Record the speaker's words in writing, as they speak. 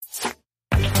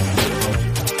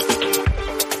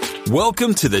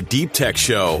Welcome to the Deep Tech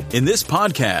Show. In this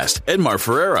podcast, Edmar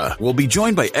Ferreira will be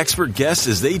joined by expert guests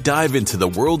as they dive into the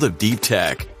world of deep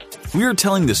tech. We are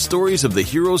telling the stories of the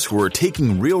heroes who are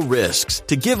taking real risks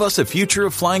to give us a future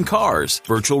of flying cars,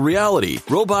 virtual reality,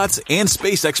 robots, and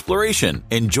space exploration.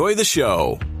 Enjoy the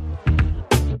show.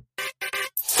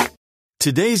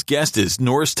 Today's guest is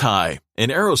Norris Tie, an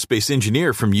aerospace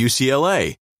engineer from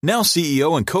UCLA, now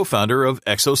CEO and co-founder of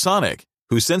Exosonic,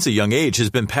 who since a young age has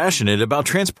been passionate about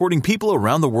transporting people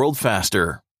around the world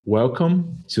faster.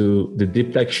 Welcome to the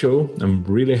Deep Tech Show. I'm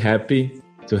really happy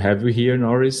to have you here,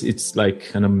 Norris. It's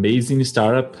like an amazing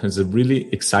startup. It's a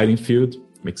really exciting field.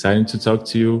 I'm excited to talk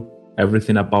to you,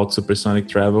 everything about supersonic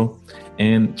travel.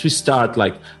 And to start,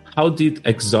 how did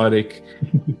Exotic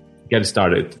get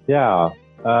started?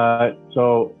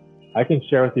 So I can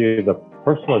share with you the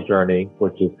personal journey,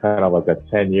 which is kind of like a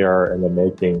 10-year in the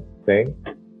making thing.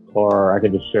 Or I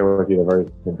can just share with you the very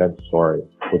condensed story,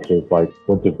 which is like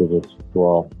went to business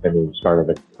school and then started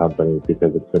a company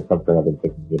because it's been something I've been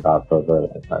thinking about for a very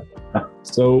long time.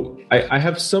 So I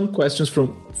have some questions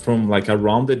from like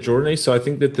around the journey. So I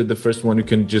think that the first one you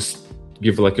can just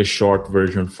give like a short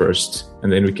version first,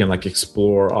 and then we can like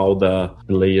explore all the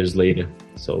layers later.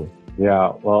 So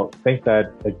well, thanks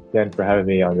Ed again for having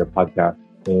me on your podcast.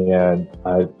 And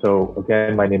so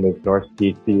again, my name is Norris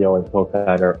Tie, CEO and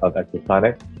co-founder of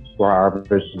Exosonic, where our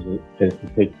vision is to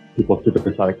take people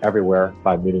supersonic everywhere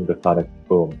by meeting the sonic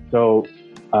boom. So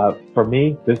for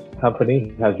me, this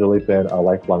company has really been a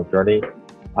lifelong journey.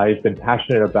 I've been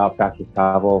passionate about faster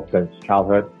travel since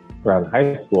childhood, around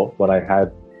high school, when I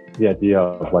had the idea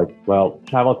of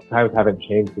travel times haven't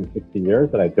changed in 60 years,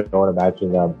 and I don't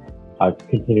imagine them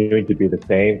continuing to be the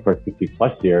same for 60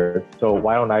 plus years. So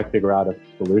why don't I figure out a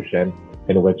solution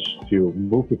in which to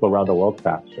move people around the world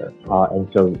faster? And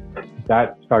so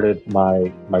that started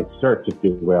my search, if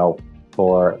you will,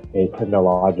 for a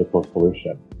technological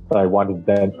solution that I wanted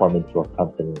to then form into a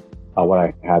company when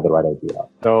I had the right idea.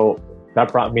 So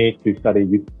that brought me to study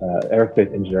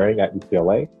aerospace engineering at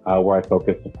UCLA, where I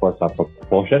focused, of course, on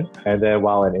propulsion. And then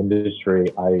while in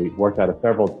industry, I worked at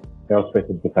several aerospace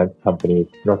and defense companies,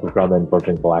 Northrop Grumman,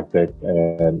 Virgin Galactic,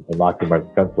 and Lockheed Martin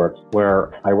Defense Works,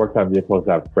 where I worked on vehicles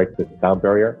that break the sound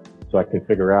barrier. So I could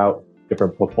figure out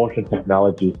different propulsion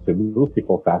technologies to move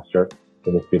people faster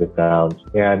than the speed of sound.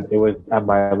 And it was at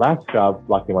my last job,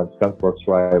 Lockheed Martin Defense Works,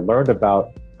 where I learned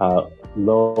about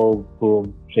low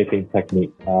boom shaping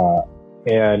technique.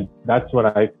 And that's when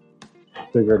I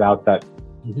figured out that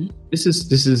This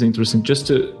is interesting.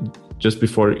 Just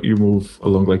before you move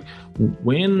along,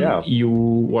 when you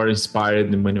were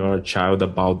inspired and when you were a child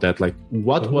about that,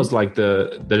 what was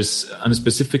there's a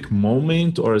specific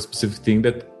moment or a specific thing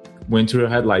that went through your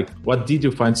head? What did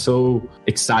you find so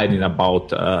exciting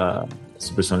about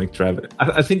supersonic travel?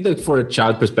 I think that for a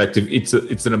child perspective, it's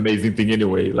an amazing thing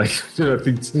anyway. But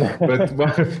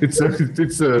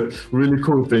it's a really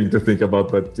cool thing to think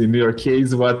about. But in your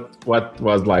case, what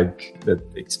was that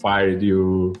inspired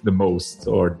you the most,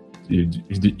 or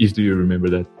if do you remember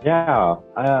that?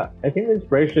 I think the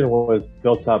inspiration was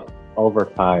built up over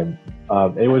time.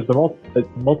 It was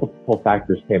multiple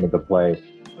factors came into play.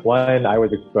 One, I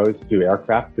was exposed to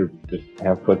aircraft through just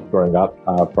pamphlets growing up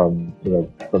from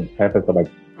pamphlets that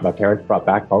my parents brought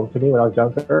back home to me when I was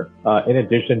younger. In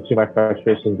addition to my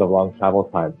frustrations of long travel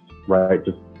times, right?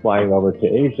 Just flying over to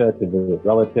Asia to visit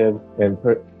relatives, and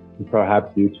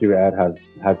perhaps you too, Ed, have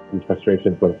had some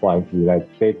frustrations when flying to the United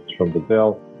States from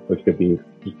Brazil, which could be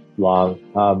just long.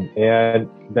 And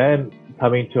then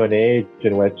coming to an age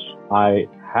in which I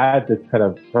had this kind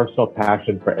of personal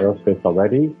passion for aerospace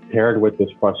already, paired with this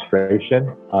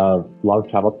frustration of long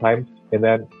travel times. And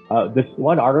then this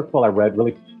one article I read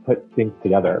really put things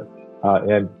together.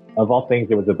 And of all things,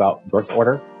 it was about birth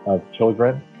order of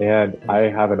children. And I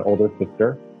have an older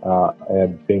sister.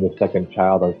 And being the second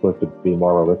child, I'm supposed to be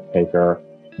more of a risk taker,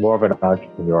 more of an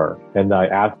entrepreneur. And I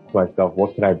asked myself,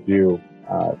 what can I do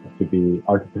to be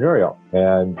entrepreneurial?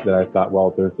 And then I thought,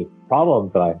 well, there's this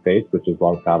problem that I face, which is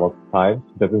long travel time.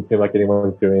 Doesn't seem like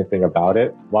anyone's doing anything about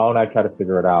it. Why don't I try to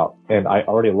figure it out? And I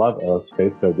already love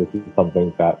aerospace, so this is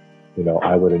something that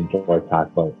I would enjoy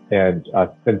tackling. And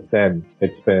since then,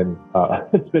 it's been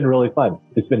really fun.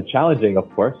 It's been challenging, of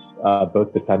course,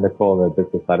 both the technical and the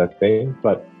business side of things,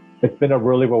 but it's been a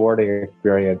really rewarding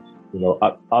experience.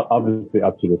 Obviously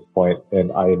up to this point,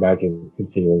 and I imagine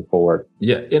continuing forward.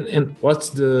 Yeah, and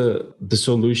what's the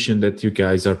solution that you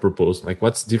guys are proposing?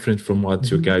 What's different from what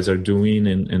you guys are doing,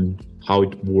 and how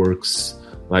it works?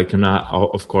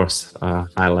 Of course,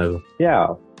 high level.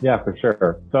 Yeah, for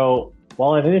sure. So,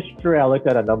 while in industry, I looked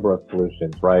at a number of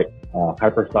solutions, right?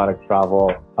 Hypersonic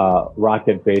travel,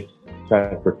 rocket-based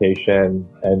transportation,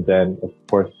 and then, of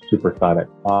course, supersonic.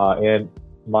 And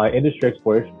my industry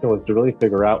exploration was to really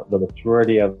figure out the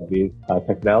maturity of these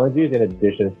technologies in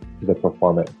addition to the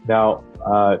performance. Now,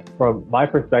 from my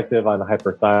perspective on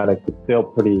hypersonics, it's still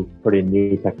pretty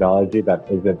new technology that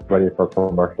isn't ready for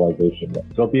commercialization yet.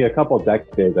 So it'll be a couple of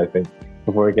decades, I think,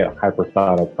 before we get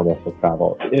hypersonic commercial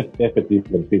travel, if it's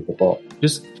even feasible.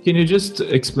 Can you just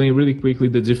explain really quickly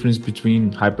the difference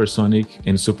between hypersonic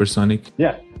and supersonic?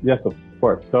 Yes, of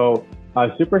course. So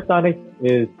supersonic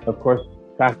is, of course,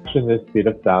 faster than the speed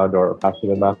of sound or faster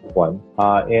than Mach 1.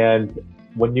 And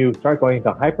when you start going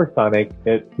to hypersonic,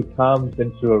 it becomes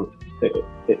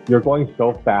you're going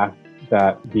so fast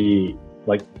that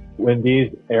when these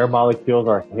air molecules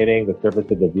are hitting the surface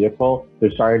of the vehicle,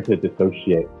 they're starting to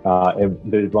dissociate. And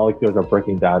the molecules are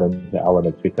breaking down into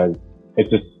elements because it's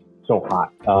just so hot.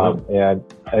 And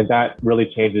that really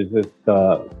changes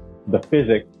the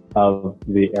physics of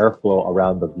the airflow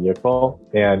around the vehicle.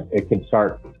 And it can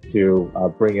start to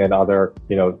bring in other,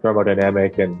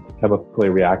 thermodynamic and chemically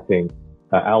reacting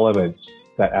elements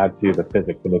that add to the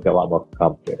physics to make it a lot more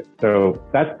complicated. So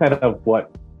that's kind of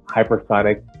what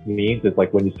hypersonic means. Is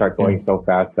like when you start going so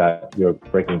fast that you're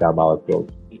breaking down molecules.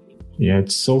 Yeah,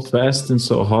 it's so fast and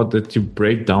so hot that you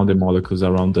break down the molecules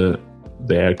around the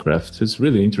aircraft. It's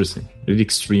really interesting. Really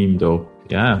extreme though.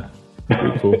 Yeah.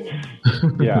 Pretty cool.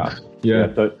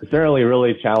 Yeah. So it's certainly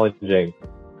really challenging.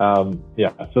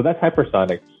 So that's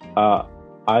hypersonics.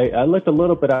 I looked a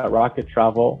little bit at rocket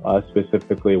travel,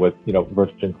 specifically with,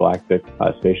 Virgin Galactic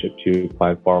Spaceship 2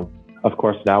 platform. Of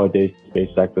course, nowadays,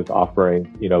 SpaceX is offering,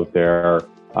 their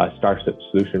Starship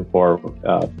solution for,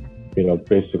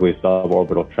 basically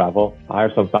suborbital travel. I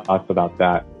have some thoughts about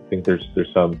that. I think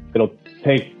it'll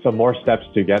take some more steps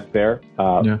to get there.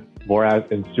 Whereas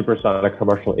in supersonic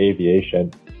commercial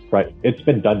aviation, right, it's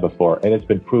been done before, and it's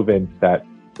been proven that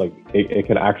it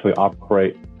can actually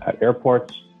operate at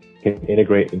airports, can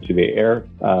integrate into the air,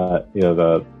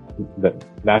 the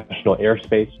national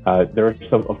airspace. There are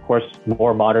some, of course,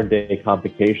 more modern day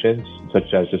complications,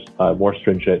 such as just more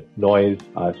stringent noise,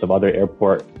 some other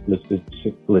airport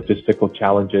logistical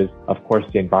challenges. Of course,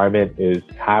 the environment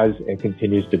has and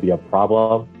continues to be a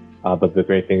problem. But the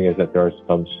great thing is that there are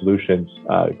some solutions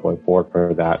going forward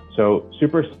for that. So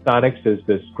supersonics is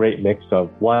this great mix of,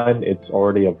 one, it's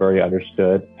already a very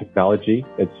understood technology.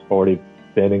 It's already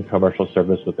been in commercial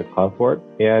service with the Concorde.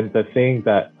 And the thing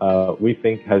that we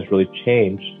think has really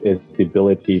changed is the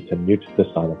ability to mute the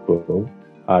sonic boom.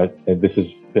 And this is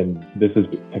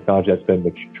technology that's been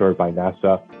matured by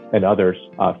NASA and others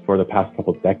for the past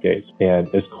couple of decades, and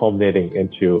is culminating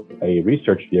into a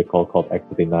research vehicle called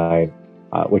X-59,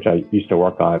 which I used to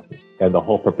work on. And the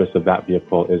whole purpose of that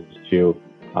vehicle is to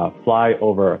fly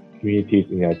over communities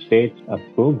in the United States,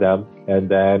 boom them, and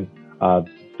then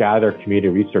gather community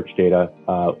research data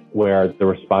where the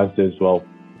responses will,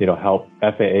 help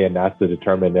FAA and NASA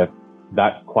determine if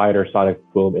that quieter sonic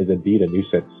boom is indeed a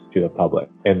nuisance to the public,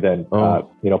 and then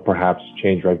perhaps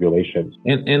change regulations.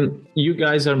 And you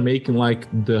guys are making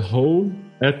the whole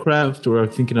aircraft, or are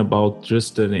thinking about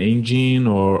just an engine,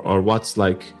 or what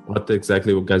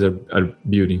exactly you guys are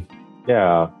building?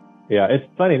 Yeah, it's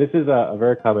funny. This is a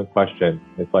very common question.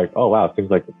 It's like, oh wow, it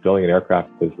seems like building an aircraft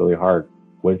is really hard.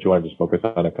 Wouldn't you want to just focus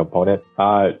on a component?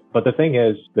 But the thing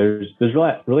is, there's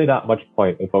really not much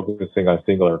point in focusing on a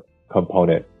singular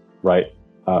component, right?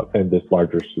 In this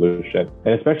larger solution.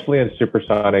 And especially in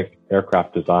supersonic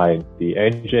aircraft design, the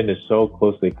engine is so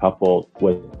closely coupled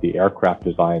with the aircraft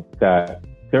design that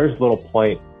there's little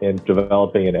point in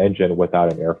developing an engine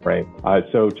without an airframe.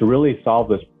 So to really solve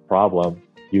this problem,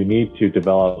 you need to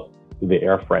develop the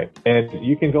airframe. And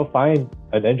you can go find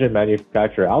an engine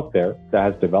manufacturer out there that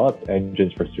has developed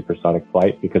engines for supersonic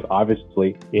flight, because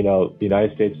obviously, the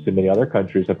United States and many other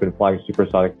countries have been flying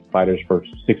supersonic fighters for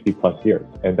 60 plus years.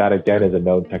 And that again is a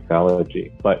known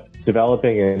technology. But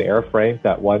developing an airframe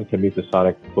that, one, can meet the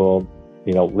sonic boom,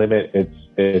 limit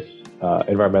its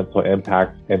environmental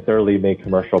impact, and thirdly, make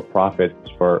commercial profits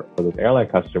for those airline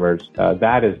customers,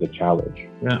 that is the challenge.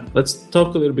 Yeah, let's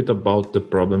talk a little bit about the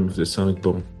problem of the sonic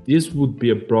boom. This would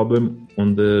be a problem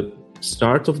on the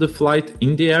start of the flight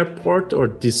in the airport, or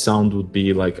this sound would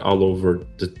be all over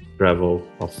the travel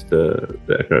of the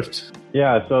aircraft?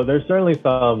 Yeah, so there's certainly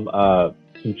some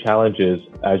challenges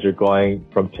as you're going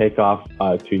from takeoff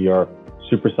to your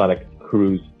supersonic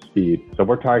cruise speed. So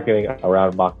we're targeting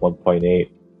around Mach 1.8,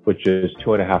 which is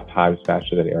 2.5 times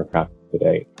faster than aircraft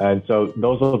today. And so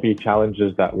those will be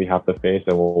challenges that we have to face,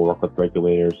 and we'll work with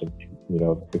regulators and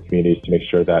the communities to make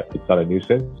sure that it's not a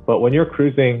nuisance. But when you're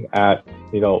cruising at,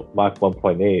 Mach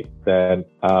 1.8, then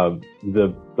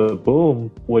the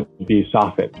boom would be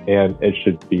softened and it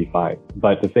should be fine.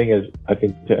 But the thing is, I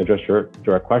think to address your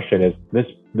direct question is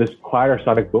this quieter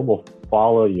sonic boom will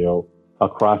follow you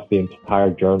across the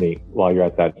entire journey while you're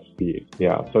at that speed.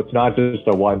 Yeah. So it's not just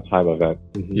a one-time event.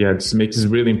 Mm-hmm. Yeah, it's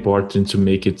really important to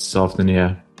make it soften.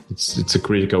 Yeah. It's a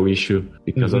critical issue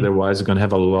because otherwise you're going to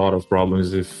have a lot of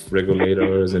problems with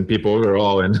regulators and people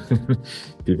overall, and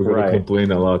people are going to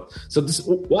complain a lot. So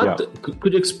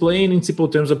could you explain in simple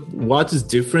terms of what is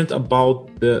different about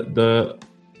the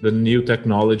new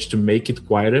technology to make it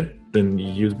quieter than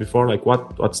you used before? Like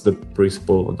what's the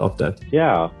principle of that?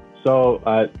 Yeah. So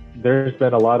there's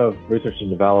been a lot of research and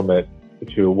development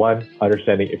to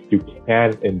understanding if you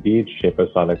can indeed shape a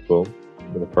sonic boom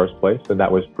in the first place, and that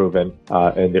was proven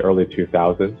in the early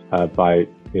 2000s by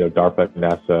DARPA,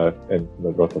 NASA, and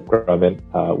Northrop Grumman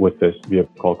with this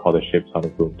vehicle called the Shaped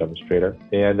Sonic Boom Demonstrator.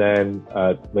 And then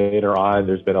later on,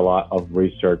 there's been a lot of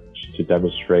research to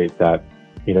demonstrate that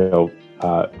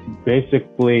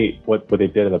basically what they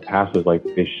did in the past was like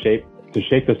to shape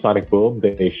the sonic boom,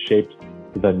 they shaped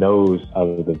the nose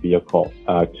of the vehicle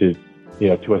to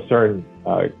a certain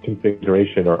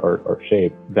configuration or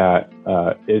shape that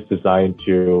is designed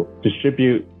to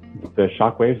distribute the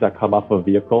shock waves that come off a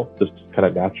vehicle just kind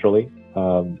of naturally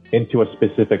into a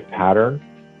specific pattern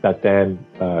that then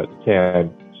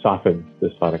can soften the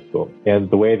sonic boom. And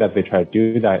the way that they try to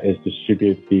do that is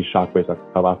distribute these shock waves that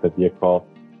come off the vehicle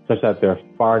such that they're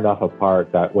far enough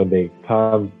apart that when they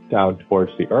come down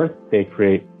towards the earth, they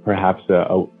create perhaps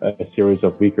a series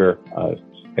of weaker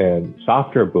and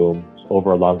softer booms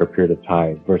over a longer period of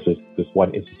time versus this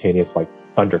one instantaneous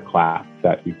thunderclap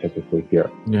that you typically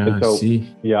hear. Yeah, and so, I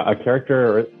see. Yeah,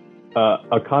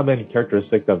 a common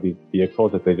characteristic of these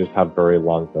vehicles is they just have very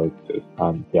long noses.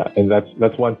 And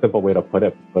that's one simple way to put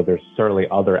it. But there's certainly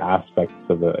other aspects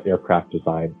of the aircraft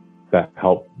design that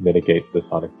help mitigate the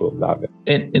sonic boom loudness.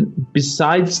 And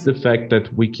besides the fact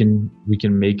that we can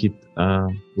make it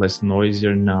less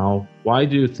noisier now, why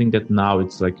do you think that now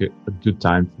it's like a good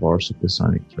time for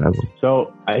supersonic travel?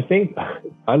 So I think,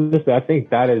 honestly,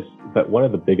 that is one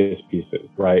of the biggest pieces,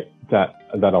 right, that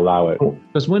allow it.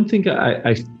 Because one thing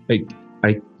I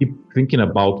keep thinking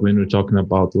about when we're talking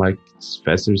about like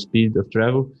faster speed of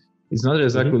travel, it's not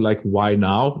exactly like why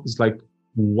now. It's like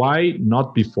why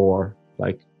not before?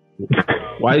 Like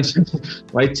why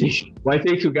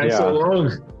take you guys so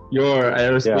long? Your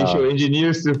aerospatial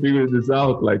engineers to figure this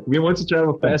out. Like we want to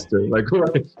travel faster. Like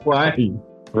why?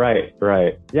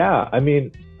 Right. Yeah. I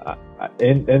mean,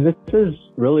 and this is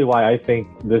really why I think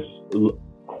this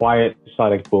quiet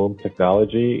sonic boom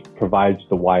technology provides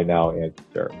the why now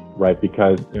answer, right?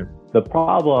 Because the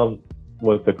problem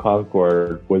with the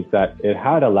Concorde was that it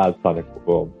had a loud sonic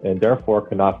boom and therefore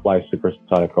could not fly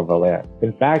supersonic over land.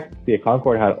 In fact, the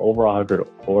Concorde had over 100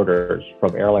 orders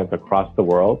from airlines across the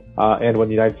world. And when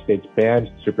the United States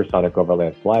banned supersonic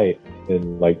overland flight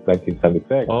in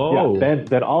 1976,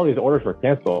 then all these orders were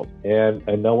canceled and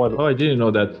no one... Oh, I didn't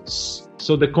know that.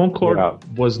 So the Concorde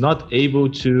was not able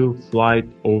to fly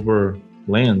over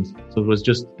land, so it was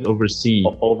just over sea.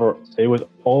 It was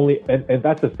only, and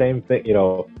that's the same thing,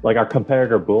 like our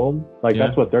competitor Boom,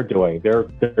 that's what they're doing.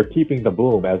 They're keeping the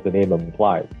boom as the name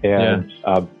implies, and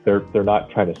they're not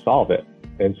trying to solve it.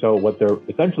 And so what they're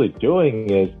essentially doing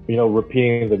is,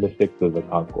 repeating the mistakes of the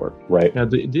Concorde, right? Yeah,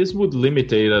 this would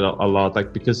limit it a lot,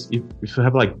 because if you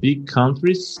have big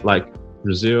countries like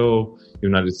Brazil,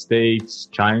 United States,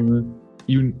 China,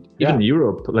 even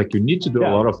Europe, you need to do a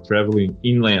lot of traveling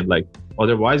inland,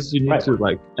 otherwise you need to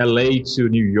LA to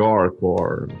New York,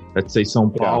 or let's say Sao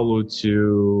Paulo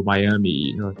to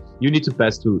Miami. You need to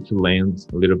pass to land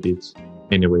a little bit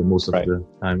anyway, most of the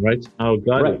time, right? Oh,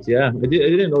 got it. Yeah, I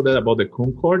didn't know that about the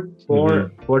Concorde.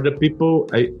 For the people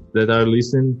that are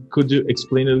listening, could you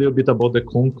explain a little bit about the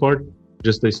Concorde,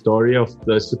 just the story of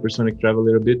the supersonic travel a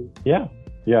little bit? Yeah,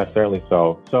 certainly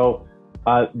so. So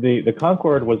the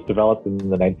Concorde was developed in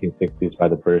the 1960s by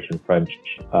the British and French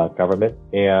government,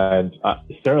 and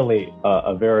certainly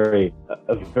a very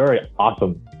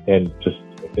awesome and just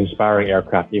inspiring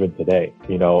aircraft even today,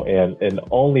 and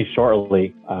only shortly,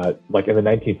 in the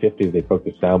 1950s, they broke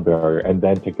the sound barrier, and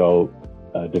then to go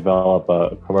develop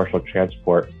a commercial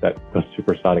transport that goes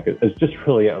supersonic is just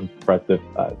really impressive,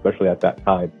 especially at that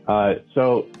time.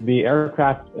 So the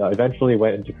aircraft eventually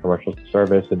went into commercial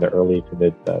service in the early to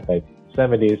mid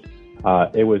 1970s.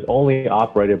 It was only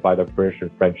operated by the British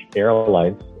and French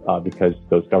airlines because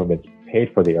those governments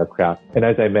paid for the aircraft. And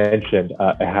as I mentioned,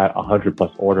 it had 100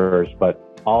 plus orders, but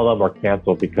all of them are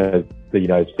canceled because the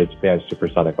United States banned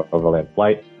supersonic overland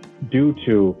flight due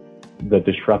to the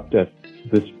disruptive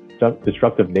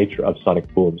nature of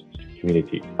sonic booms to the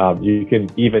community. You can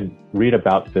even read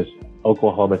about this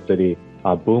Oklahoma City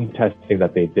boom testing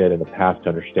that they did in the past to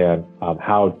understand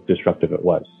how disruptive it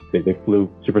was. They flew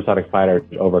supersonic fighters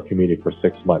over a community for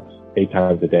 6 months, 8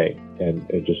 times a day, and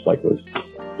it just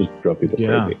drove people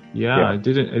crazy. Yeah, I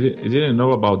didn't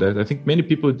know about that. I think many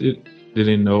people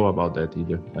didn't know about that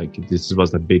either. Like this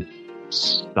was a big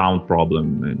sound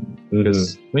problem, and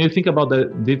because when you think about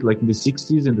that, like in the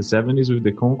 60s and the 70s with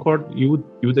the Concorde, you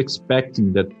would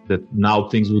expecting that now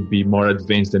things would be more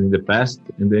advanced than in the past,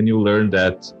 and then you learn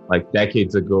that like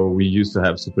decades ago we used to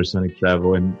have supersonic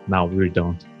travel, and now we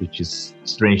don't, which is a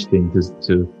strange thing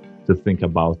to think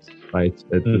about, right?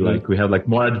 That like we have like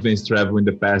more advanced travel in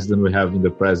the past than we have in the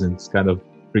present. It's kind of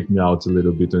freaked me out a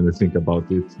little bit when I think about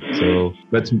it. So,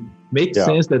 but makes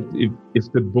sense that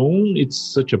if the boom it's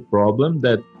such a problem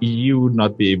that you would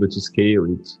not be able to scale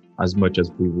it as much as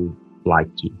we would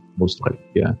like to, most likely.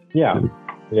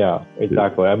 Yeah,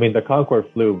 exactly. I mean, the Concorde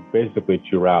flew basically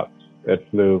 2 routes. It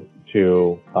flew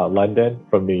to London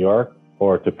from New York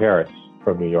or to Paris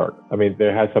from New York. I mean,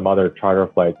 they had some other charter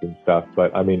flights and stuff,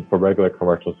 but I mean, for regular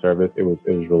commercial service, it was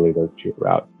really those 2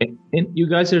 routes. And you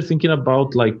guys are thinking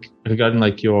about like regarding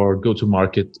like your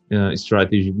go-to-market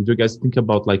strategy. Did you guys think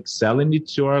about like selling it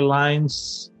to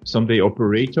airlines, someday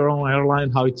operate your own airline?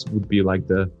 How it would be like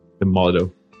the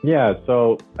model? Yeah,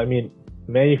 so I mean,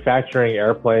 manufacturing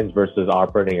airplanes versus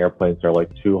operating airplanes are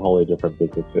like 2 wholly different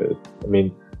businesses. I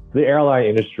mean, the airline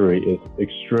industry is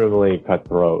extremely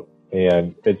cutthroat,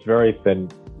 and it's very thin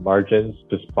margins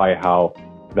despite how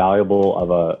valuable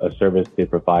of a service they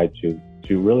provide to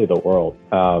really the world.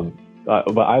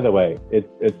 But either way,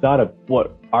 it's not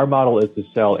what our model is to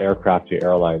sell aircraft to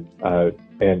airlines.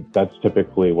 And that's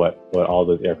typically what all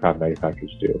those aircraft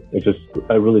manufacturers do. It's just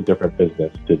a really different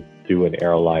business to do an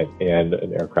airline and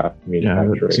an aircraft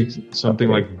manufacturing. Something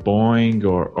like Boeing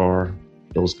or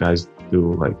those guys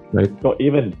do, like, right? So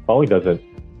even Boeing doesn't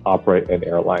operate an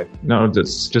airline. No,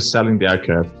 that's just selling the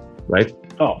aircraft, right?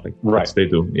 Oh, like, right. They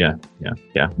do. Yeah.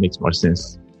 Makes more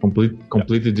sense.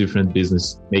 Completely different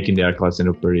business, making the aircraft and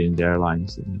operating the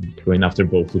airlines and going after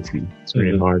both would be it's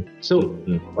really hard. So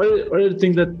what are the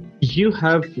things that you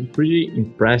have a pretty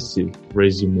impressive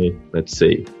resume, let's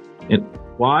say, and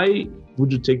why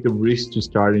would you take the risk to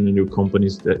start in a new company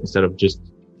instead of just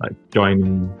like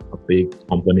joining a big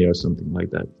company or something like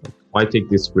that? Like, why take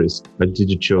this risk? Why did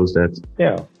you choose that?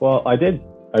 Yeah, well, I did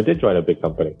join a big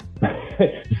company.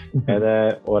 And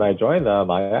then when I joined them,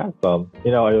 I asked them,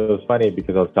 it was funny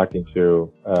because I was talking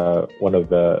to one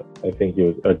of I think he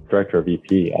was a director of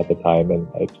VP at the time. And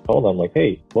I told him, like,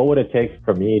 hey, what would it take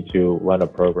for me to run a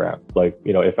program? Like,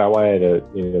 if I wanted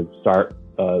to, start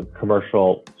a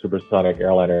commercial supersonic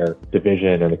airliner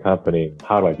division in the company,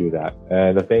 how do I do that?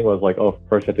 And the thing was like,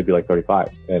 first you have to be like 35.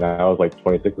 And I was like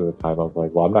 26 at the time. I was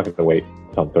like, well, I'm not going to wait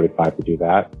until I'm 35 to do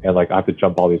that. And like, I have to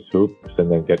jump all these hoops and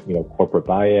then get, corporate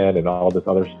buy-in and all this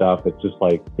other stuff. It's just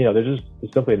like, there's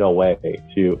simply no way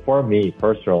for me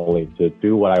personally to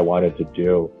do what I wanted to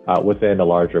do within a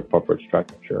larger corporate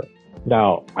structure.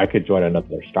 Now, I could join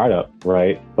another startup,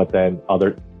 right? But then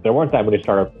there weren't that many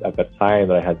startups at the time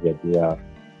that I had the idea.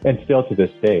 And still to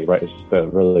this day, right? It's just a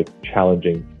really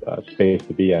challenging space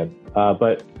to be in.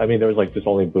 But I mean, there was like just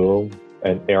only Boom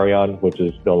and Arion, which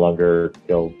is no longer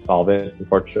solvent,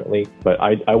 unfortunately. But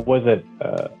I wasn't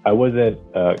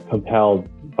compelled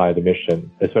by the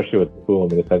mission, especially with Boom,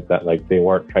 in the sense that like they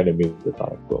weren't trying to meet the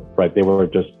sonic boom, right? They were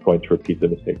just going to repeat the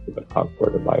mistakes of the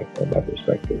Concorde in my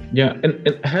perspective. Yeah,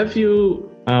 and have you?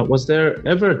 Was there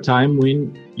ever a time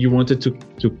when you wanted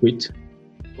to quit?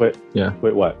 Quit? Yeah.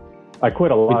 Quit what? I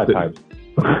quit a lot of times.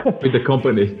 With the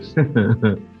company.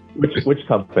 Which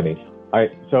company?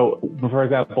 So, for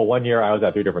example, 1 year I was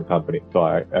at 3 different companies, so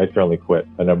I certainly quit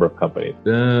a number of companies.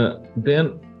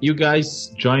 Then you guys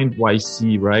joined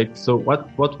YC, right? So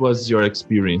what was your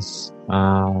experience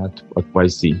at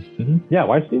YC? Mm-hmm. Yeah,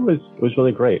 YC was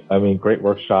really great. I mean, great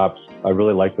workshops. I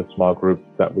really liked the small group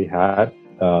that we had.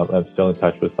 I'm still in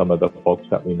touch with some of the folks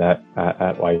that we met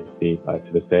at YC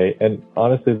to this day. And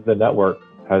honestly, the network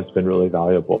has been really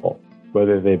valuable.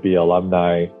 Whether they be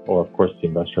alumni or, of course, the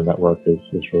investor network is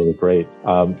really great.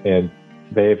 And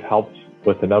they've helped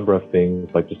with a number of things,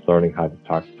 like just learning how to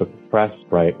talk to the press,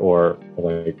 right? Or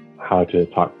like how to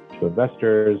talk to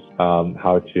investors,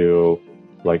 how to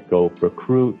like go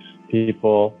recruit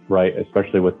people, right?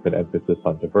 Especially with an emphasis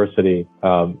on diversity.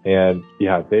 And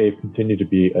yeah, they continue to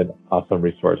be an awesome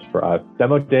resource for us.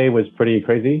 Demo day was pretty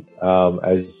crazy.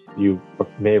 As you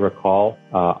may recall,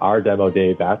 our demo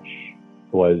day batch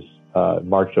was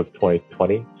March of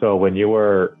 2020. So when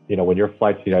your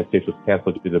flight to the United States was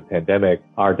canceled due to the pandemic,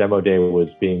 our demo day was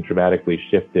being dramatically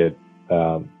shifted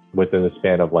within the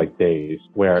span of like days,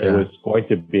 where it was going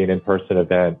to be an in-person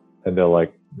event, and they're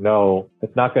like, no,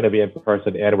 it's not going to be in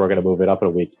person, and we're going to move it up in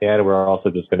a week, and we're also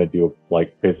just going to do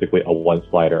like basically a one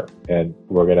slider, and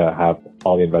we're going to have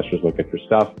all the investors look at your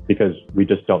stuff because we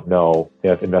just don't know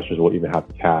if investors will even have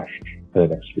cash for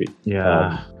the next week.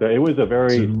 So it was a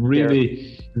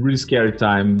really scary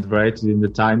time, right? In the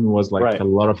time it was like a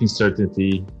lot of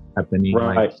uncertainty happening.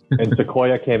 Right. And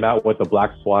Sequoia came out with the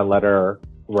Black Swan letter,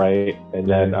 right? And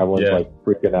then everyone's like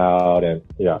freaking out, and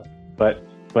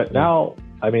but now,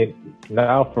 I mean,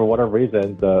 now for whatever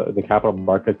reason, the capital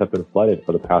markets have been flooded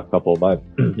for the past couple of months.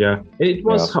 It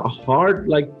was hard,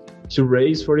 like, to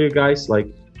raise for you guys. Like,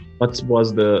 what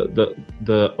was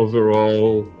the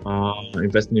overall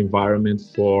investment environment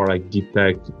for like deep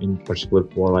tech, in particular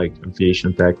for like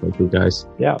aviation tech, like you guys?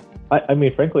 Yeah, I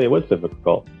mean, frankly, it was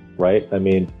difficult, right? I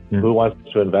mean, who wants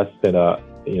to invest in a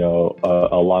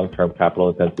long-term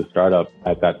capital-intensive startup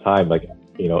at that time? Like,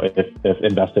 if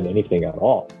invest in anything at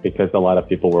all, because a lot of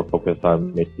people were focused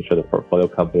on making sure the portfolio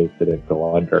companies didn't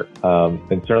go under.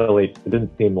 And certainly it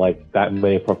didn't seem like that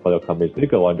many portfolio companies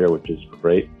did go under, which is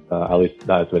great. At least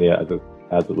not as many as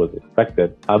it was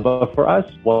expected. But for us,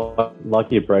 one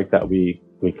lucky break that we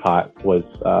caught was,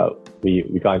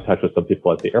 we got in touch with some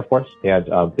people at the Air Force, and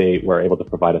they were able to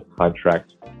provide us a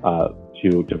contract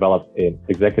to develop an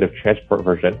executive transport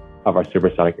version of our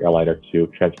supersonic airliner to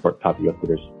transport top U.S.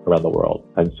 leaders around the world.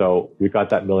 And so we got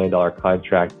that $1 million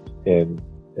contract in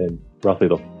roughly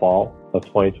the fall of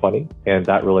 2020. And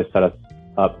that really set us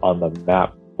up on the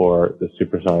map for the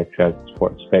supersonic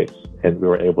transport space. And we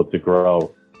were able to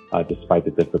grow despite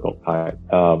the difficult time.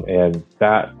 And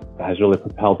that has really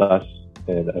propelled us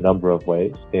in a number of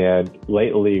ways. And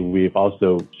lately, we've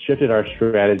also shifted our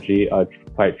strategy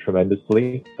quite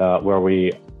tremendously, where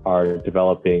we are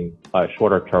developing a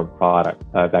shorter-term product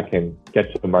that can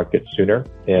get to the market sooner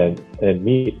and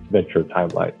meet venture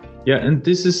timelines. Yeah, and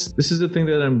this is the thing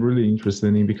that I'm really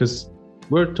interested in, because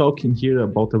we're talking here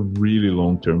about a really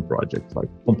long-term project, like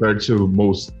compared to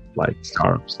most like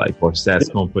startups, like or SaaS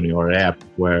company or app,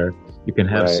 where you can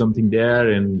have something there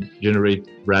and generate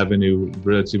revenue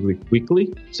relatively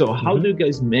quickly. So how do you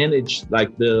guys manage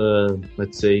like the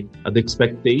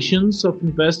expectations of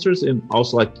investors, and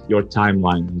also like your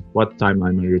timeline? What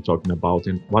timeline are you talking about,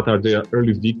 and what are the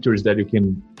early victories that you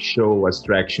can show as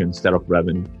traction instead of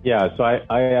revenue? Yeah, so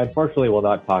I unfortunately will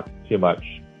not talk too much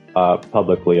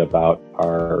publicly about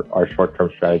our short-term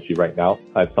strategy right now.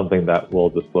 It's something that we'll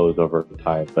disclose over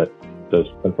time, but just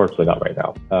unfortunately not right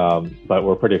now. But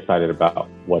we're pretty excited about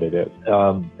what it is.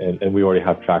 And we already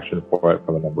have traction for it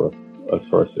from a number of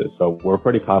sources. So we're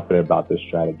pretty confident about this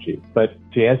strategy. But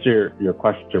to answer your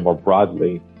question more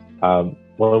broadly,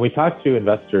 when we talk to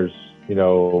investors,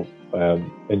 in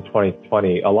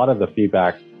 2020, a lot of the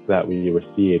feedback that we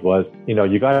received was,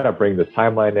 you got to bring this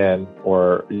timeline in,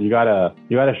 or you got to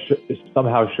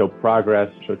somehow show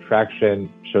progress, show traction,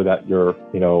 show that you're,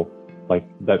 like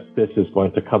that this is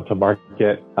going to come to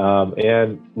market.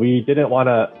 And we didn't want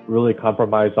to really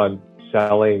compromise on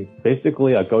selling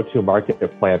basically a go-to-market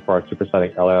plan for our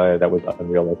supersonic airliner that was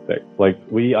unrealistic. Like,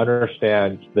 we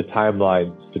understand the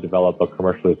timelines to develop a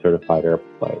commercially certified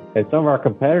airplane. And some of our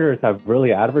competitors have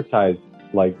really advertised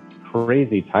like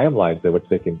crazy timelines in which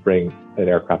they can bring an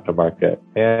aircraft to market.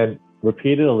 And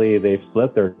repeatedly, they've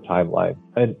slipped their timeline.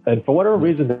 And for whatever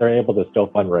reason, they're able to still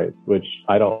fundraise, which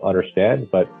I don't understand,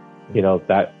 but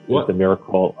that is the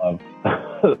miracle of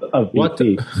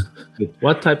VC.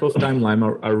 What type of timeline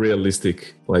are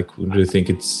realistic? Like, do you think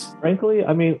it's... Frankly,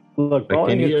 I mean, look, like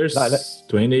 10 years,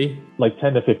 20? Like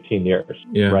 10 to 15 years,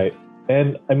 yeah. Right?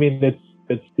 And I mean,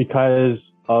 it's because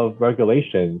of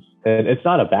regulations, and it's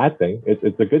not a bad thing.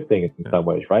 It's a good thing in some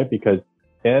ways, right? Because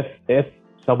if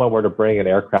someone were to bring an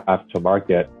aircraft to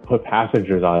market, put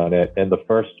passengers on it, and the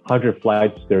first 100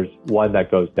 flights, there's one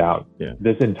that goes down. Yeah.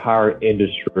 This entire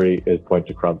industry is going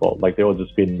to crumble. Like, there will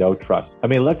just be no trust. I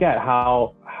mean, look at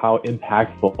how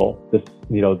impactful this,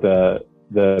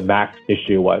 the MAX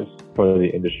issue was for the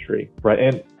industry, right?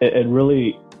 And it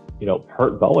really,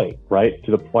 hurt Boeing, right?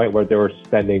 To the point where they were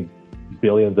spending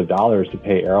billions of dollars to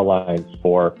pay airlines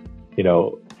for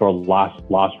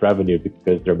lost revenue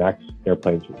because their MAX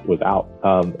airplanes was out.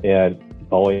 And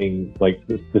Boeing, like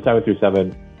the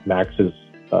 737 MAX is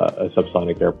a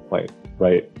subsonic airplane,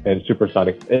 right? And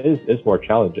supersonic is more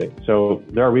challenging. So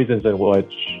there are reasons in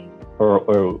which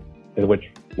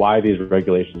why these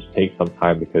regulations take some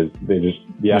time, because the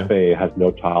FAA has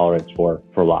no tolerance for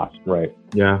loss, right?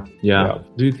 Yeah.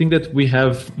 Do you think that we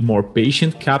have more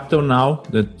patient capital now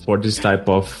for this type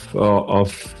of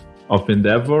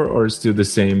endeavor, or still the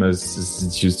same as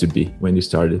it used to be when you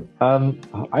started?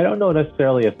 I don't know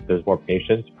necessarily if there's more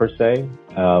patience per se,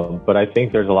 but I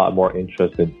think there's a lot more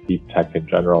interest in deep tech in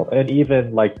general, and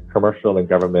even like commercial and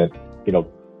government,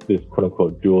 this quote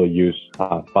unquote dual use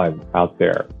fund out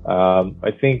there.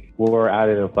 I think we're at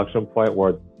an inflection point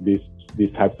where these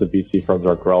types of VC firms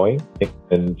are growing,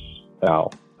 and now,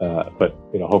 but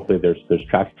hopefully there's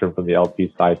traction from the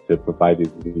LP side to provide these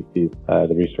VCs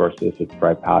the resources, its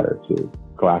dry powder to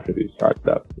go after these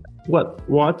startups.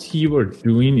 What you are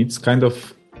doing, it's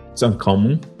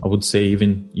uncommon, I would say,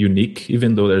 even unique,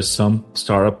 even though there's some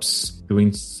startups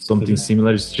doing something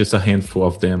similar. It's just a handful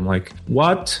of them. Like,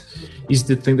 what is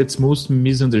the thing that's most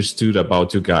misunderstood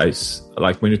about you guys?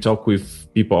 Like, when you talk with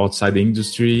people outside the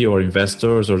industry or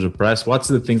investors or the press, what's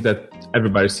the thing that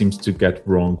everybody seems to get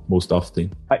wrong most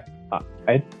often?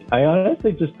 I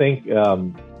honestly just think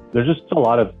there's just a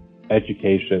lot of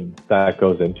education that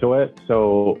goes into it.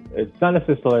 So it's not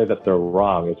necessarily that they're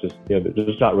wrong. It's just, they're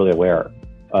just not really aware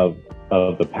of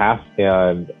the past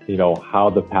and, how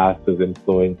the past is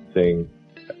influencing,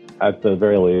 at the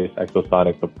very least,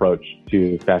 Exosonics' approach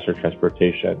to faster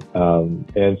transportation.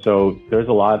 And so there's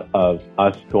a lot of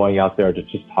us going out there to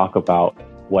just talk about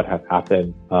what has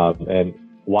happened, and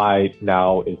why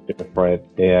now is different,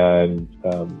 and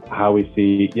how we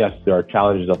see, yes, there are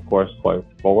challenges, of course, going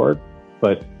forward,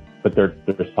 but they're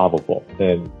solvable.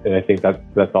 And I think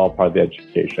that's all part of the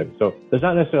education. So there's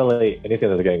not necessarily anything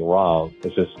that's getting wrong.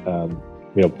 It's just,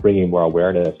 bringing more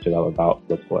awareness to them about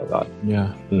what's going on.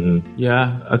 Yeah. Mm-hmm.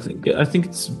 Yeah. I think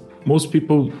it's, most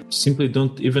people simply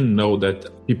don't even know that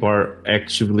people are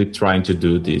actively trying to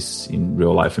do this in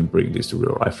real life and bring this to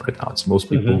real life right now. It's most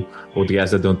people, or the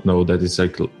guys that don't know that it's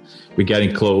like we're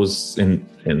getting close and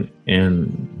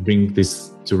bring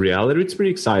this to reality. It's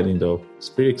pretty exciting, though. It's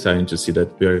pretty exciting to see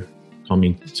that we're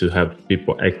coming to have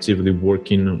people actively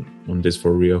working on this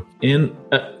for real. And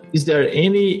is there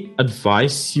any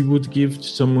advice you would give to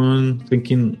someone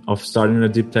thinking of starting a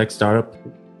deep tech startup?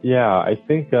 Yeah, I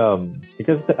think,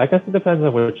 because I guess it depends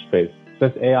on which space.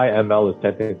 Since AI ML is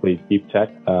technically deep tech,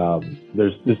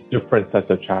 there's just different sets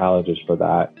of challenges for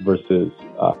that versus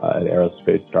an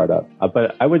aerospace startup.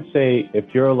 But I would say if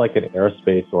you're like an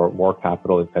aerospace or more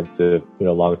capital intensive,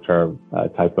 long-term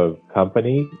type of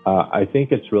company, I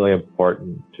think it's really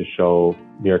important to show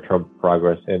near-term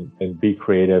progress and be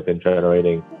creative in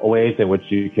generating ways in which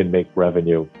you can make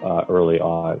revenue early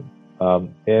on.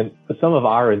 And some of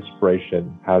our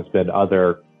inspiration has been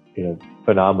other,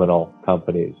 phenomenal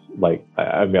companies. Like,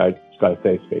 I just got to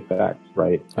say SpaceX,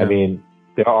 right? Yeah. I mean,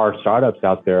 there are startups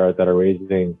out there that are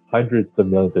raising hundreds of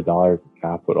millions of dollars of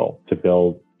capital to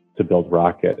build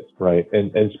rockets, right?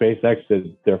 And SpaceX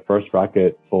did their first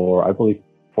rocket for, I believe,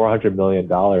 $400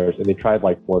 million, and they tried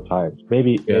like 4 times,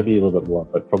 maybe a little bit more,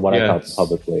 but from what I saw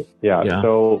publicly. Yeah.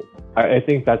 So I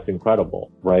think that's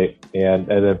incredible, right? And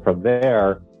then from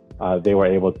there, they were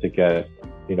able to get,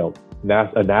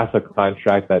 a NASA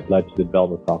contract that led to the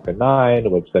development of Falcon 9,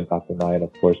 which then Falcon 9,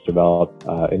 of course, developed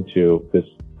into this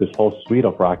whole suite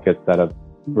of rockets that have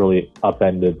really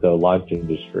upended the launch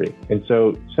industry. And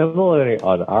so similarly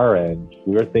on our end,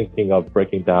 we're thinking of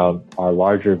breaking down our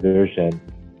larger vision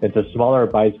into smaller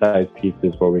bite-sized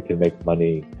pieces where we can make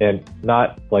money, and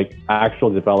not like actual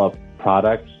develop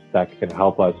products that can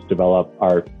help us develop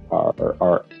our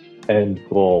end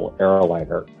goal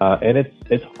airliner. And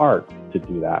it's hard to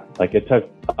do that. Like, it took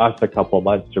us a couple of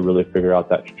months to really figure out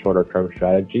that shorter term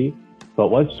strategy. But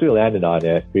once we landed on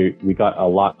it, we got a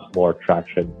lot more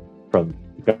traction from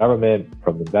government,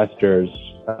 from investors,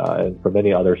 and from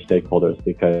many other stakeholders,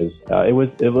 because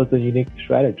it was a unique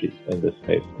strategy in this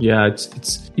space. Yeah,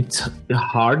 it's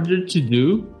harder to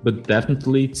do, but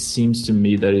definitely it seems to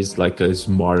me that it's like a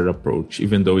smarter approach.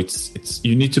 Even though it's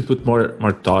you need to put more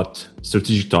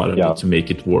strategic thought on it to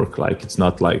make it work. Like, it's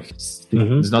not like it's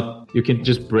not, you can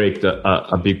just break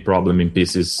a big problem in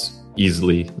pieces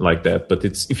easily like that. But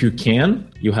if you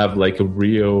can, you have like a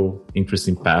real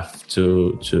interesting path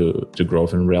to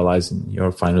growth and realizing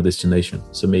your final destination.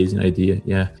 It's an amazing idea.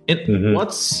 Yeah. And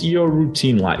what's your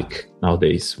routine like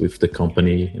nowadays with the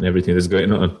company and everything that's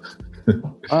going on?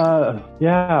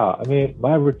 I mean,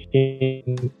 my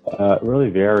routine really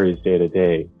varies day to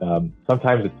day.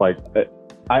 Sometimes it's like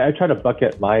I try to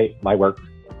bucket my work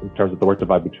in terms of the work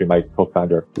divide between my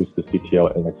co-founder, who's the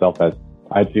CTO, and myself as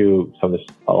I do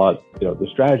the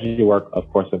strategy work, of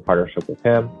course, in partnership with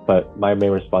him, but my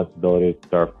main responsibilities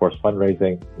are, of course,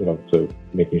 fundraising, so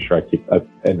making sure I keep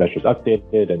investors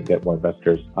updated and get more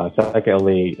investors.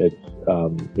 Secondly, it's,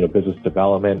 business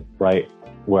development, right?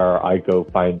 Where I go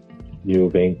find new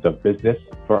veins of business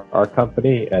for our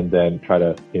company and then try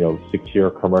to, secure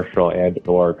commercial and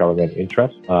or government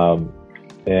interest.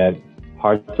 And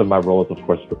parts of my role is, of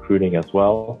course, recruiting as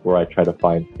well, where I try to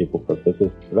find people for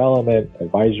business development,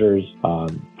 advisors,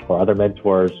 or other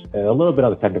mentors, and a little bit on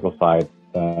the technical side,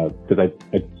 because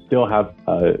I still have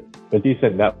a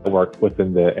decent network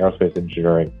within the aerospace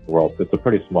engineering world. It's a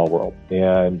pretty small world,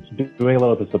 and doing a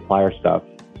little bit of supplier stuff.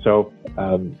 So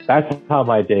that's how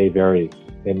my day varies,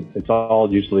 and it's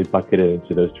all usually bucketed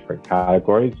into those different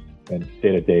categories. And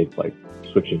day to day, it's like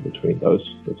switching between those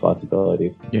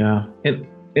responsibilities. Yeah.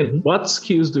 And what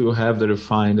skills do you have that you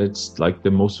find that's like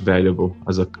the most valuable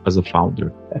as a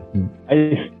founder?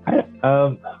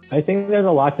 I think there's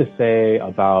a lot to say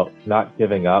about not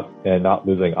giving up and not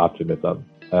losing optimism.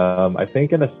 I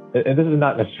think and this is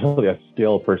not necessarily a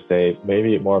skill per se,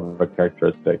 maybe more of a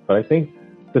characteristic, but I think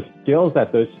the skills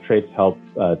that those traits help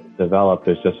develop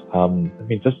is just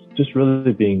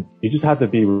really you just have to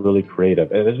be really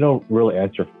creative, and there's no real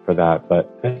answer for that.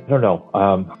 But I don't know.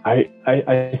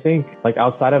 I think like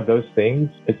outside of those things,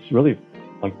 it's really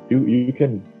like you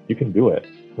can do it.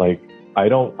 Like I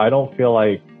don't feel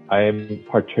like I'm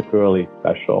particularly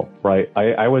special, right?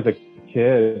 I was a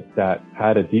kid that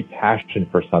had a deep passion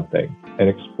for something and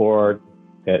explored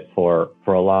it for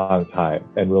a long time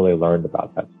and really learned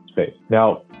about that space.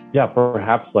 Now, yeah,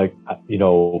 perhaps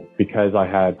because I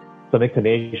had some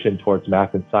inclination towards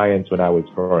math and science when I was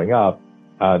growing up,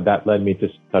 that led me to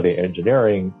study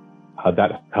engineering.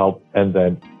 That helped, and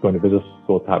then going to business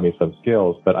school taught me some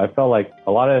skills. But I felt like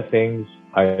a lot of the things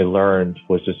I learned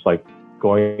was just like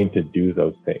going to do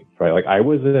those things, right? Like I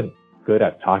wasn't good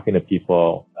at talking to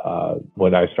people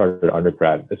when I started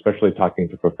undergrad, especially talking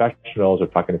to professionals or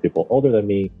talking to people older than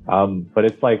me. But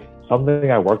it's like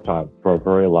something I worked on for a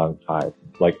very long time.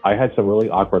 Like I had some really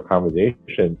awkward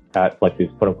conversations at like these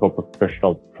quote unquote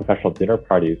professional dinner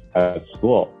parties at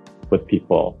school with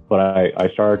people. But I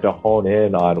started to hone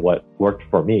in on what worked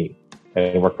for me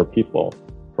and worked for people.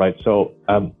 Right. So,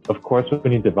 of course,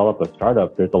 when you develop a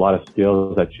startup, there's a lot of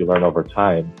skills that you learn over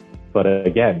time. But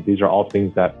again, these are all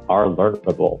things that are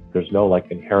learnable. There's no like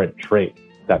inherent trait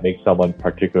that makes someone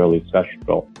particularly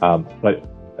special. But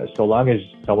so long as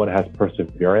someone has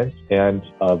perseverance and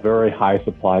a very high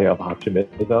supply of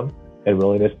optimism and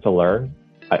willingness to learn,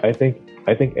 I think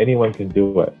anyone can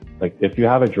do it. Like if you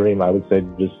have a dream, I would say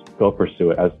just go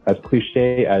pursue it, as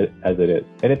cliche as it is.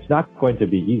 And it's not going to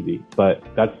be easy, but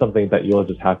that's something that you'll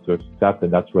just have to accept.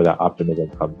 And that's where that optimism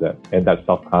comes in, and that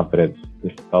self-confidence,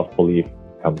 this self-belief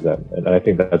comes in. And I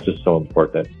think that's just so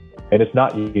important. And it's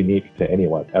not unique to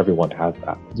anyone. Everyone has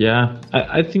that. Yeah,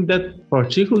 I think that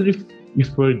particularly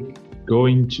if we're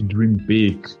going to dream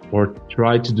big or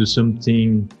try to do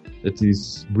something that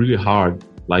is really hard,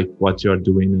 like what you are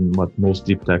doing and what most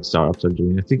deep tech startups are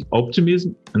doing, I think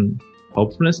optimism and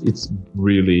hopefulness, it's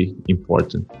really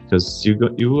important because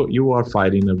you are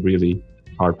fighting a really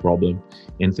hard problem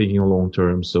and thinking long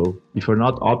term. So if you're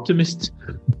not optimist,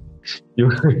 you're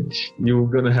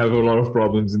gonna have a lot of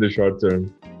problems in the short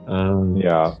term.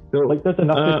 Yeah. So like there's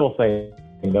enough people saying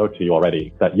no to you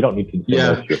already that you don't need to say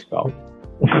no to yourself.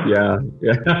 Yeah.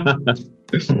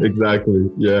 Exactly.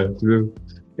 Yeah, true.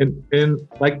 And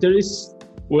like there is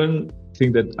one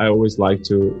thing that I always like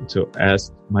to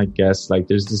ask my guests, like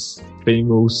there's this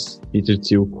famous Peter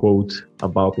Thiel quote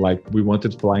about like we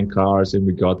wanted flying cars and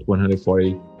we got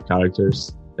 140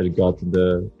 characters that he got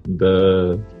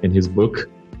in his book.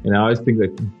 And I always think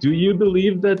like, do you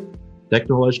believe that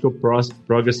technological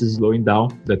progress is slowing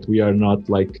down, that we are not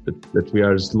like that we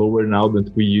are slower now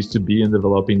than we used to be in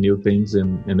developing new things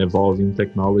and evolving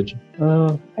technology?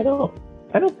 I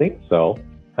don't think so.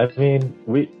 I mean,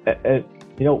 we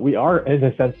are in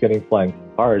a sense getting flying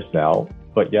cars now,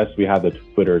 but yes, we have the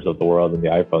Twitters of the world and the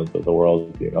iPhones of the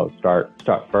world, start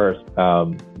first.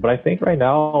 But I think right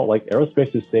now, like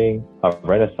aerospace is seeing a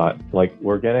renaissance. Like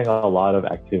we're getting a lot of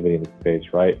activity in the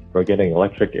space, right? We're getting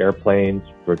electric airplanes.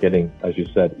 We're getting, as you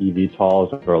said,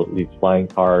 eVTOLs or these flying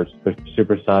cars. There's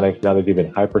supersonics. Now there's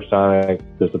even hypersonics.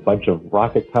 There's a bunch of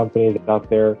rocket companies out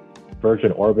there.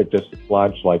 Virgin Orbit just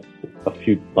launched like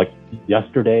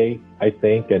yesterday, I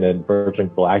think, and then Virgin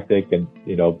Galactic and,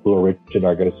 Blue Origin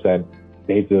are going to send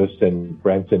Bezos and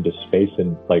Branson to space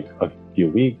in like a few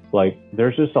weeks. Like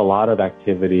there's just a lot of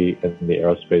activity in the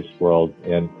aerospace world,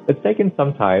 and it's taken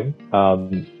some time.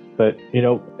 But,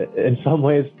 in some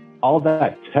ways, all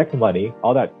that tech money,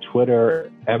 all that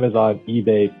Twitter, Amazon,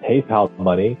 eBay, PayPal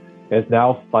money is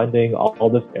now funding all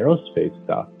this aerospace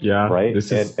stuff. Yeah, right.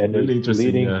 This is and really it's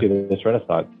interesting, leading to this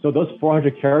renaissance. So those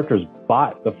 400 characters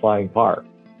bought the flying car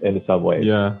in some way.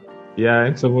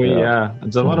 In some way,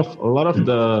 It's a lot of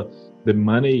the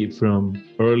money from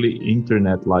early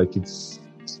internet, like it's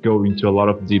going to a lot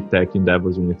of deep tech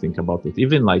endeavors when you think about it.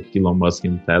 Even like Elon Musk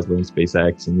and Tesla and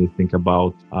SpaceX, and you think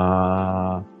about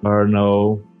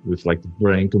Arno with like the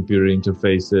brain computer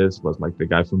interfaces, was like the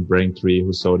guy from Braintree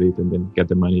who sold it and then get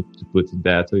the money to put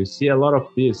that. So you see a lot of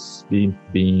this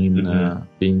being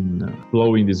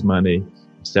flowing this money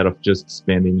instead of just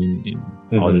spending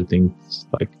in other things.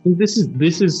 Like this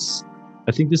is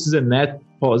I think this is a net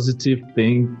positive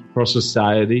thing for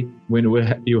society when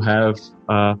you have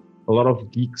a lot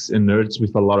of geeks and nerds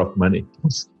with a lot of money.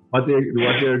 What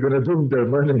they're gonna do with their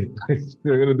money?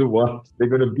 They're gonna do what? They're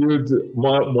gonna build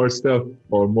more stuff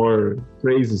or more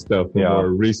crazy stuff or more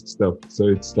risk stuff. So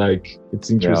it's like it's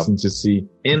interesting to see.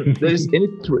 And there's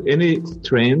any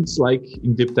trends like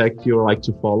in deep tech you like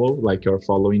to follow, like you're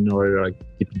following or like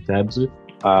keeping tabs with?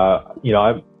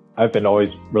 I've been always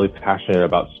really passionate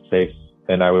about space,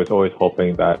 and I was always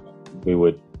hoping that we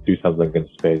would do something in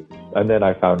space. And then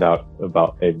I found out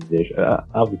about aviation.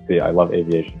 Obviously, I love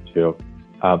aviation too.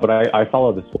 But I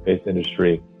follow the space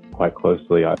industry quite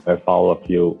closely. I follow a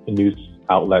few news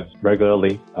outlets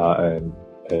regularly, and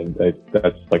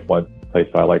that's like one place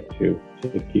I like to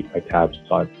keep my tabs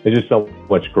on. There's just so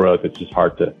much growth. It's just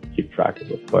hard to keep track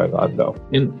of what's going on, though.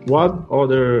 And what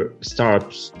other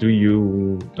startups do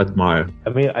you admire? I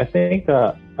mean, I think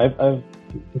I've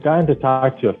gotten to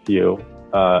talk to a few,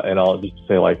 and I'll just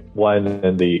say like one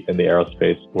in the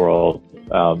aerospace world.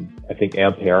 I think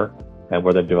Ampere, and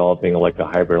where they're developing like a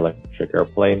hybrid electric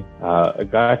airplane. A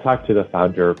guy I talked to the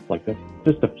founder like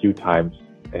just a few times,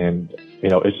 and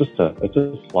it's just a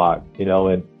slog,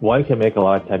 and one can make a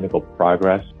lot of technical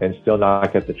progress and still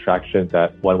not get the traction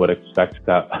that one would expect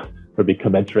that would be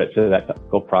commensurate to that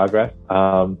technical progress.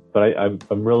 But I'm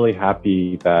really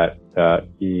happy that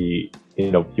he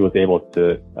was able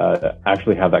to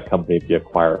actually have that company be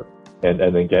acquired and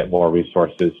then get more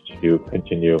resources to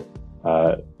continue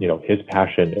his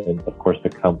passion and of course the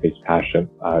company's passion.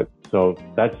 So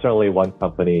that's certainly one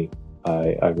company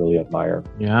I really admire.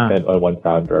 Yeah. And one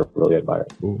founder I really admire.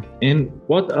 Cool. And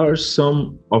what are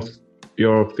some of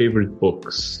your favorite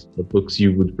books, the books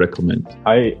you would recommend?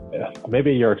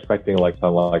 Maybe you're expecting like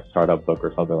some like startup book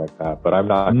or something like that, but I'm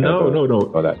not. No.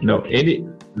 Any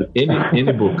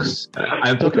books.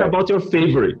 I'm talking about your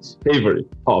favorite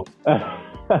top.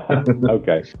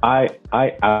 Okay. I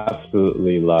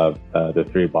absolutely love the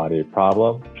Three Body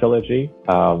Problem trilogy.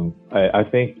 I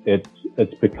think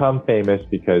it's become famous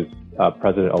because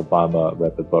President Obama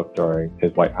read the book during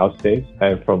his White House days.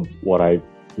 And from what I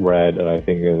read, and I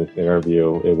think in this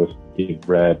interview, it was he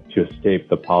read to escape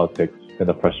the politics and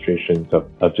the frustrations of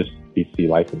just DC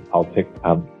life and politics.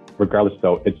 Regardless,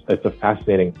 though, it's a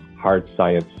fascinating hard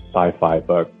science sci-fi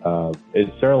book.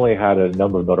 It certainly had a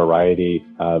number of notoriety,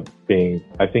 I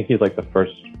think he's like the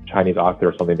first Chinese author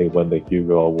or something to win the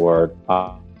Hugo Award.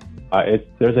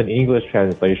 There's an English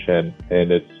translation,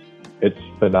 and it's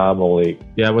phenomenally.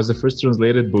 Yeah, it was the first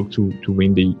translated book to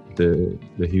win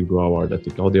the Hugo Award. I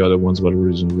think all the other ones were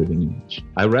originally written in English.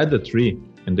 I read the three,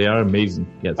 and they are amazing.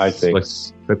 Yes, I think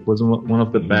it was one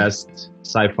of the best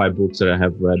sci-fi books that I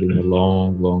have read in a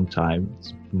long, long time.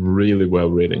 It's really well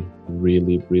written,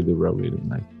 really, really well written.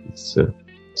 Like it's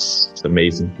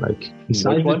amazing. Like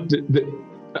besides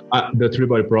the Three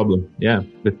Body Problem,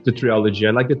 the trilogy.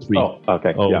 I like the three. Oh,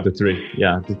 okay. The three.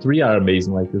 Yeah, the three are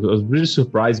amazing. Like I was really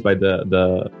surprised by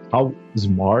the how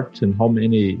smart and how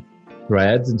many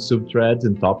threads and sub-threads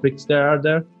and topics there are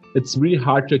there. It's really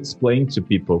hard to explain to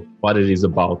people what it is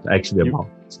about. It's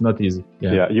not easy.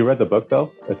 Yeah. You read the book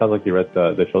though? It sounds like you read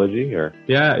the trilogy, or?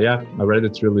 Yeah. I read the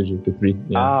trilogy, the three.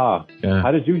 Yeah. Yeah.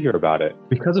 How did you hear about it?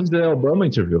 Because of the Obama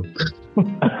interview.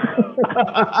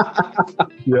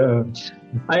 Yeah.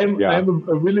 I am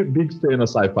a really big fan of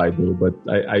sci-fi though, but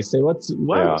I say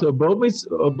Obama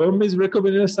is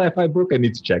recommending a sci-fi book. I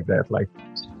need to check that. Like.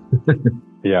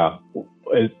 Yeah.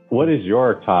 What is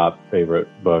your top favorite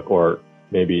book, or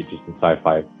maybe just in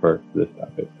sci-fi for this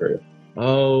topic period?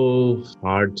 Oh,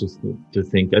 hard to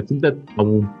think. I think that I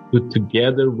would put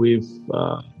together with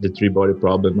the Three Body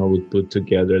Problem. I would put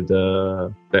together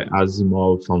the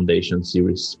Asimov Foundation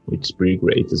series, which is pretty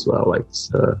great as well. Like it's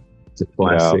a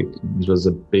classic. Yeah. It was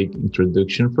a big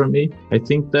introduction for me. I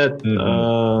think that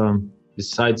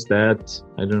besides that,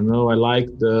 I don't know. I like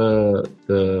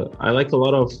I like a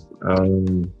lot of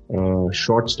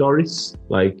short stories,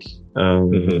 like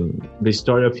The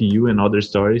story of you and other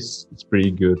stories, it's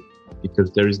pretty good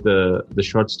because there is the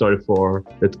short story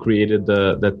that created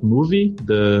that movie,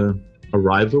 the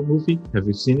Arrival movie. Have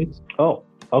you seen it? Oh,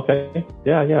 okay.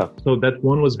 Yeah. So that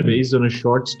one was based on a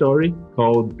short story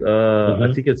called,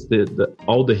 I think it's the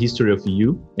All the History of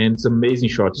You. And it's an amazing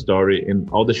short story. And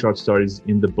all the short stories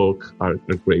in the book are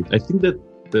great. I think that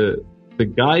the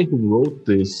guy who wrote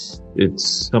this, it's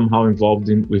somehow involved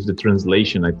with the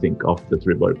translation, I think, of the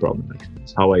Three-Body Problem. Actually.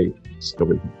 That's how I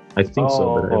discovered him. I think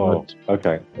so, but I'm not.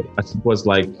 Okay. I think it was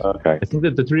like, I think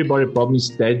that the Three-Body Problem is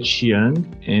Ted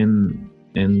Chiang and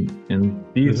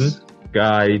these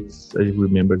guys, I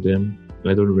remember them.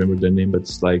 I don't remember their name, but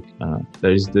it's like,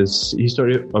 there is this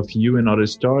history of you and other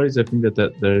stories. I think that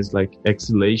there is like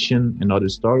exhalation and other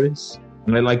stories.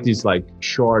 And I like these like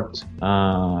short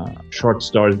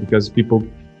stories because people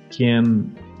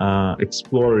can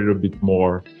explore a little bit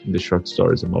more in the short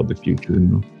stories about the future.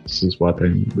 This is what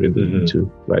I'm really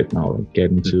into right now, like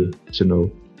getting to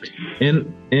know.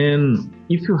 And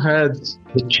if you had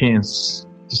the chance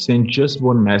to send just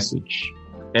one message,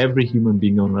 every human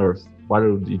being on Earth, what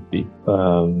would it be?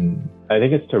 I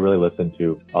think it's to really listen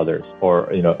to others,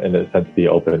 or in a sense, be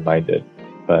open-minded.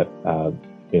 But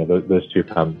those two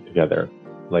come together.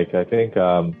 Like, I think,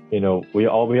 we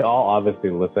all obviously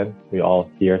listen. We all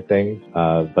hear things.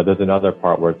 But there's another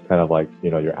part where it's kind of like,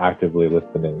 you're actively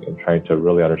listening and trying to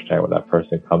really understand where that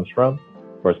person comes from,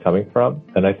 where it's coming from.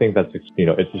 And I think that's,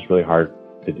 it's just really hard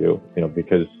to do,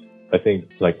 because I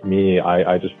think like me,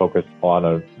 I just focus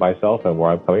on myself and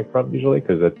where I'm coming from usually,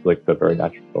 because it's like the very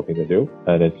natural thing to do.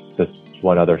 And it's just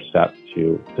one other step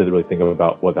to really think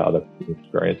about what the other person is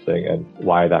experiencing and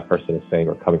why that person is saying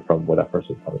or coming from where that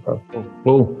person is coming from.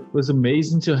 Well, it was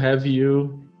amazing to have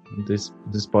you on this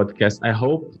podcast. I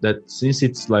hope that since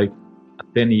it's like a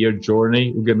 10-year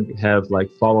journey, we're going to have like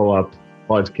follow-up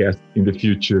podcast in the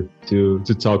future to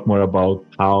talk more about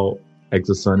how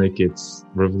Exosonic it's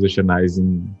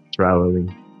revolutionizing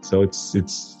traveling. So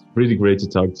it's really great to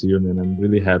talk to you, and I'm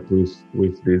really happy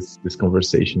with this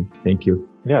conversation. Thank you.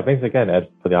 Yeah, thanks again, Ed,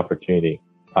 for the opportunity.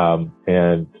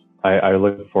 And I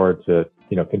look forward to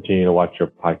continue to watch your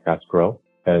podcast grow.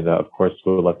 And of course,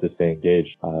 we would love to stay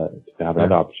engaged to have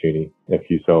another opportunity if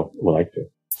you so would like to.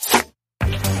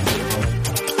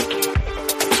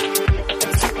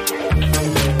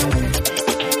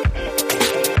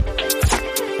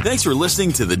 Thanks for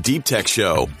listening to the Deep Tech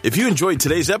Show. If you enjoyed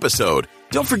today's episode,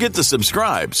 don't forget to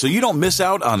subscribe so you don't miss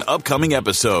out on upcoming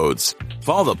episodes.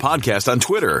 Follow the podcast on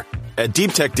Twitter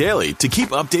 @Deep Tech Daily to keep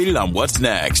updated on what's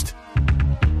next.